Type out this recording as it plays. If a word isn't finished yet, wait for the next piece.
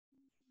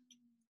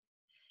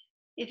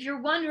If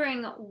you're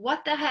wondering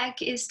what the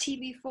heck is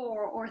TB4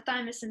 or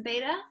thymosin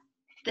beta,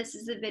 this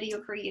is the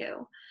video for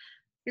you.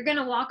 You're going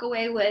to walk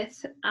away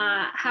with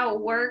how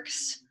it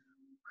works,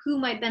 who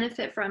might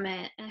benefit from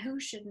it, and who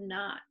should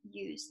not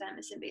use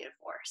thymosin beta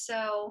for.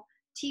 So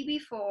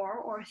TB4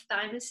 or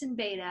thymosin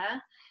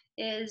beta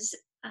is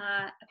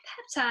a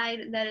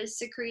peptide that is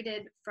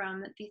secreted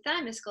from the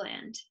thymus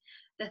gland.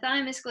 The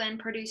thymus gland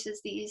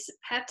produces these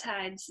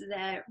peptides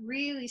that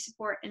really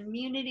support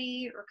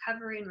immunity,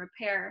 recovery, and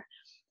repair.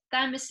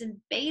 Thymosin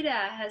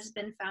beta has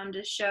been found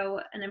to show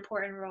an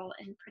important role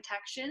in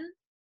protection,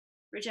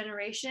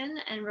 regeneration,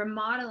 and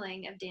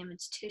remodeling of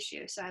damaged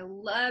tissue. So I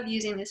love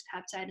using this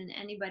peptide in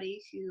anybody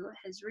who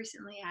has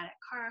recently had a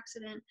car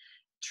accident,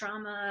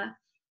 trauma,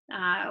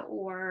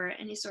 or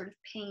any sort of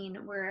pain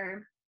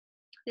where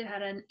they've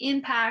had an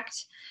impact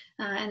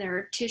and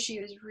their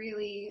tissue is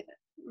really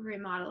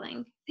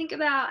remodeling. Think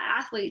about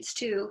athletes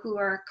too who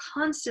are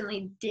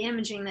constantly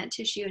damaging that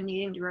tissue and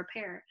needing to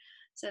repair.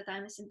 So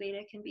thymosin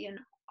beta can be an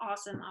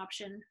awesome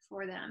option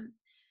for them.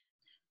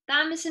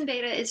 Thymosin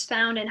beta is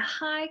found in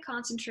high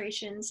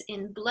concentrations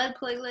in blood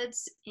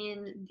platelets,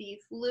 in the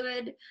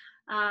fluid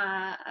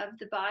of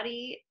the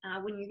body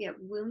when you get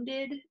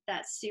wounded,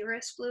 that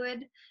serous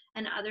fluid,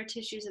 and other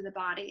tissues of the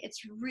body.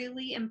 It's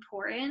really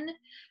important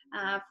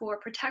for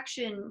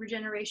protection,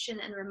 regeneration,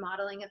 and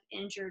remodeling of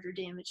injured or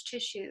damaged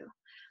tissue.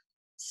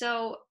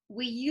 So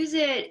we use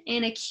it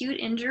in acute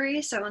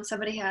injury. So when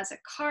somebody has a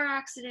car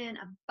accident,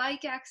 a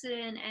bike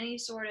accident, any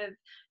sort of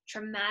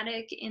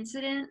traumatic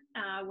incident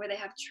where they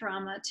have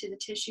trauma to the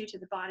tissue, to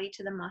the body,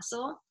 to the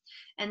muscle,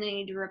 and they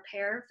need to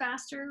repair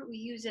faster, we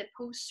use it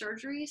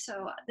post-surgery.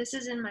 So this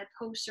is in my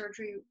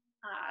post-surgery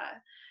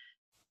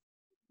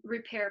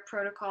repair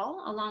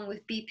protocol along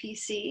with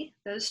BPC.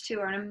 Those two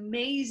are an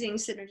amazing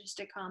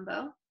synergistic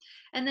combo.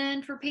 And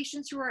then for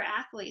patients who are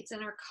athletes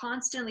and are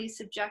constantly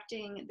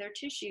subjecting their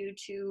tissue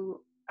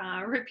to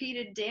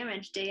repeated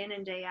damage day in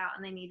and day out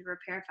and they need to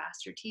repair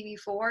faster,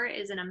 TB4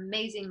 is an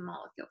amazing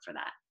molecule for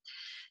that.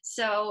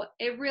 So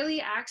it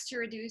really acts to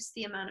reduce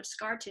the amount of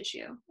scar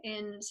tissue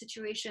in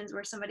situations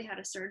where somebody had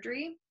a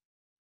surgery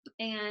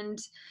and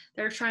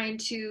they're trying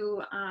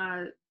to,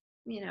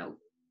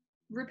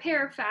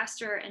 repair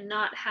faster and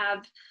not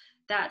have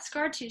that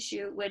scar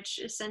tissue, which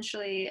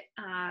essentially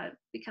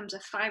becomes a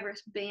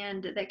fibrous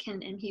band that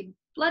can inhibit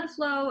blood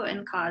flow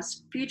and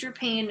cause future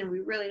pain, and we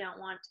really don't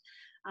want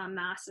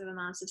massive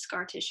amounts of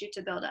scar tissue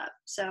to build up.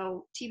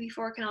 So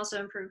TB4 can also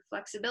improve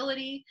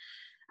flexibility.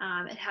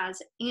 It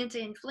has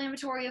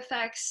anti-inflammatory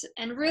effects,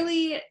 and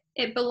really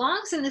it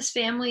belongs in this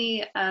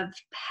family of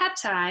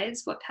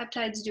peptides. What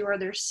peptides do are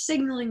they're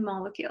signaling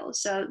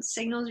molecules. So it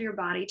signals your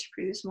body to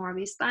produce more of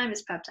these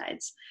thymus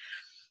peptides.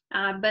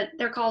 But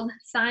they're called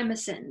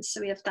thymosins.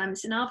 So we have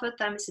thymosin alpha,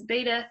 thymosin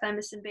beta.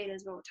 Thymosin beta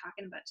is what we're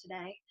talking about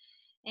today.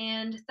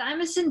 And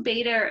thymosin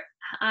beta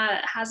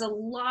has a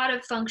lot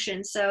of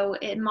functions. So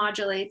it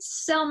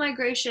modulates cell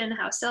migration,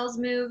 how cells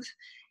move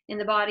in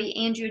the body,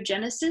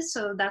 angiogenesis.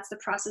 So that's the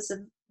process of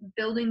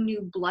building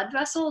new blood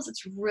vessels.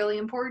 It's really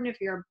important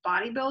if you're a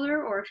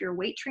bodybuilder or if you're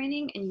weight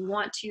training and you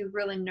want to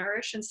really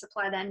nourish and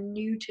supply that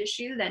new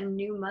tissue, that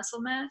new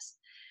muscle mass,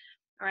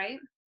 all right?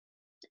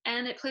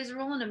 And it plays a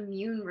role in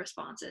immune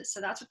responses.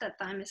 So that's what that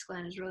thymus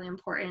gland is really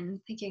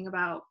important. Thinking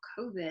about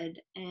COVID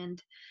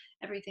and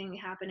everything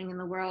happening in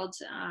the world,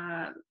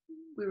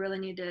 we really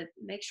need to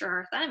make sure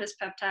our thymus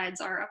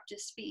peptides are up to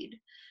speed.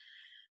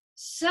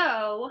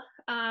 So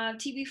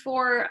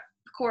TB4, of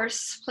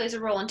course, plays a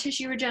role in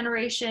tissue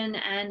regeneration,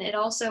 and it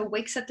also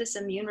wakes up this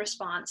immune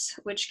response,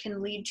 which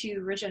can lead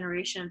to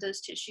regeneration of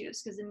those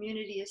tissues because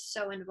immunity is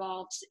so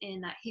involved in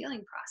that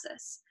healing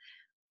process.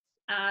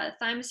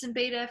 Thymosin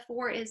beta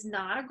 4 is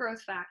not a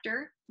growth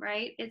factor,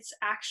 right? It's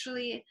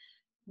actually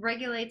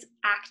regulates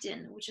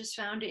actin, which is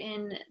found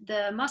in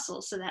the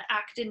muscles. So that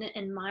actin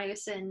and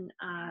myosin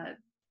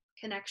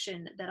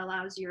connection that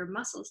allows your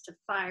muscles to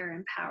fire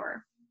and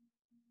power.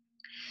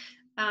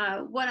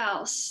 What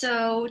else?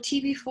 So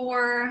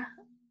TB4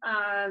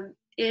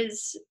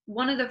 is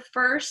one of the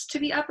first to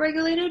be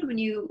upregulated when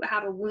you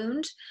have a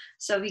wound.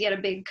 So if you get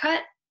a big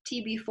cut,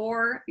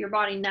 TB4, your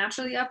body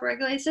naturally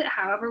upregulates it.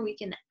 However, we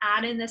can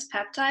add in this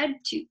peptide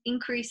to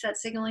increase that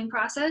signaling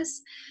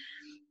process.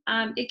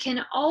 It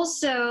can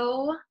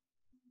also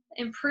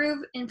improve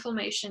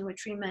inflammation,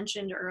 which we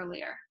mentioned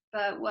earlier.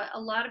 But what a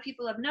lot of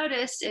people have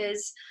noticed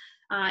is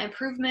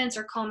improvements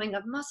or calming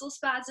of muscle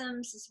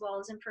spasms, as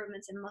well as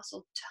improvements in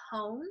muscle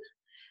tone,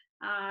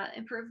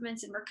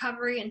 improvements in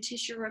recovery and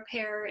tissue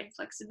repair and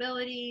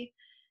flexibility,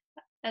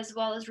 as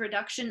well as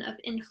reduction of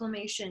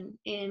inflammation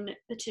in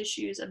the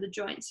tissues of the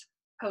joints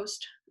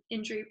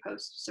post-injury,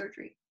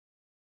 post-surgery.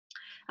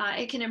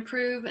 It can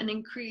improve and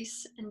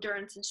increase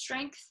endurance and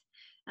strength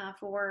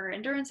for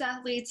endurance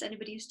athletes,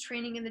 anybody who's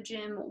training in the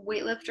gym,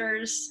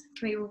 weightlifters.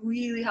 Can be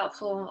really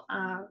helpful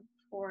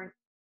for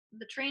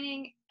the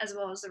training as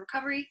well as the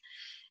recovery.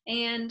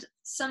 And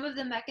some of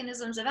the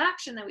mechanisms of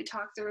action that we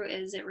talked through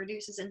is it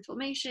reduces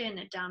inflammation,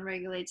 it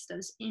downregulates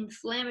those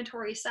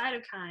inflammatory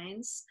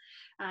cytokines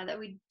that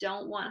we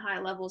don't want high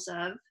levels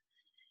of.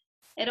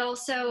 It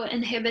also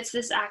inhibits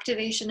this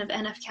activation of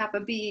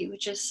NF-kappa B,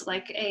 which is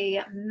like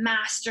a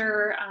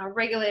master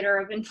regulator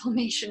of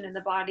inflammation in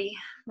the body,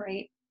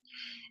 right?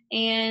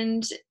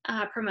 And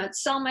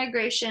promotes cell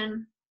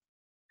migration.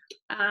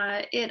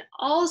 It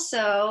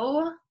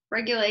also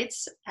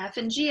regulates F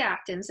and G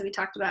actin. So we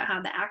talked about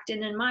how the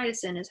actin and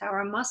myosin is how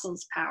our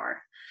muscles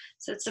power.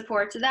 So it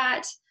supports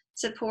that,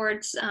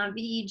 supports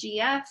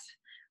VEGF,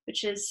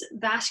 which is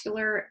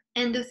vascular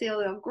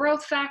endothelial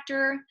growth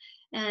factor,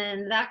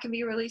 and that can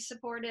be really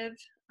supportive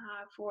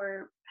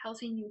for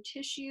healthy new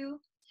tissue.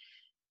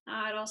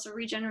 It also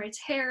regenerates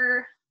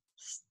hair,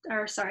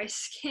 or sorry,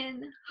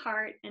 skin,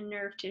 heart, and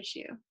nerve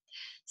tissue.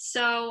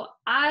 So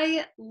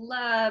I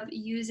love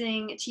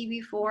using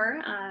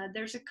TB4.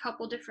 There's a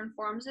couple different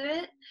forms of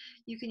it.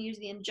 You can use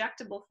the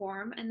injectable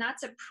form, and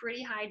that's a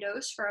pretty high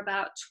dose for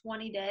about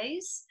 20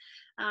 days.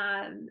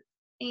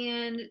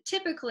 And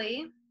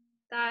typically,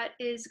 that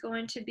is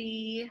going to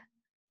be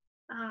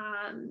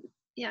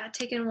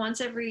taken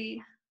once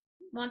every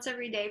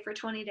day for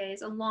 20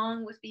 days,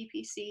 along with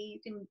BPC. You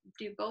can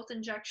do both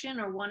injection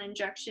or one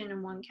injection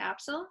and one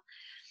capsule.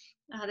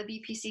 The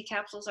BPC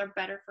capsules are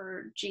better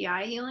for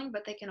GI healing,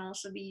 but they can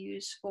also be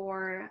used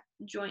for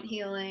joint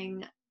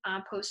healing,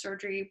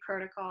 post-surgery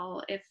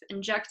protocol. If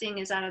injecting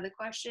is out of the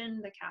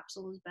question, the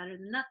capsule is better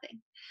than nothing.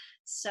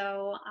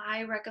 So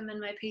I recommend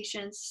my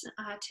patients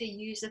to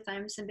use the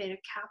Thymosin Beta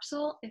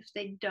capsule if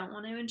they don't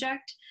want to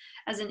inject,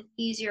 as an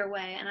easier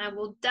way. And I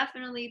will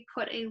definitely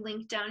put a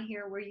link down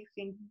here where you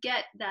can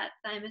get that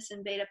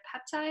Thymosin Beta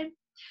peptide.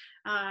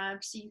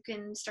 So you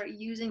can start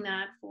using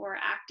that for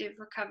active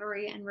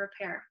recovery and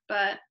repair.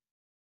 But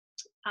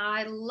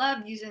I love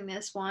using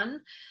this one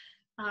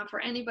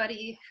for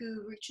anybody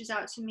who reaches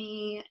out to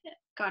me,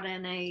 got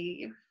in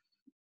a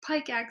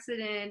bike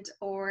accident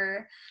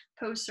or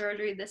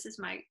post-surgery. This is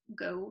my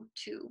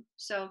go-to.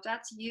 So if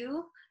that's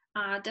you,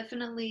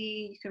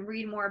 definitely you can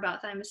read more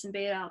about Thymosin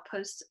Beta. I'll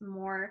post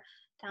more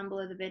down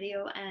below the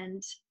video.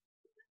 And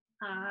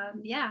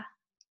yeah,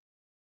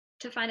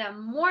 to find out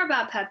more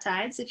about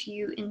peptides, if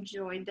you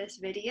enjoyed this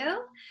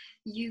video,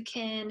 you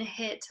can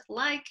hit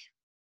like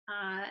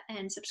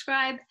and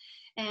subscribe,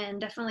 and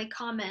definitely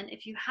comment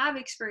if you have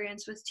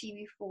experience with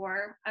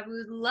TB4. I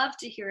would love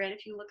to hear it.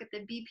 If you look at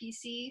the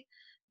BPC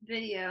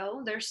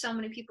video, there's so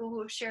many people who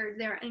have shared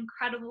their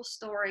incredible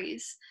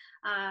stories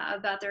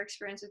about their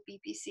experience with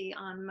BPC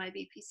on my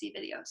BPC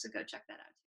video, so go check that out.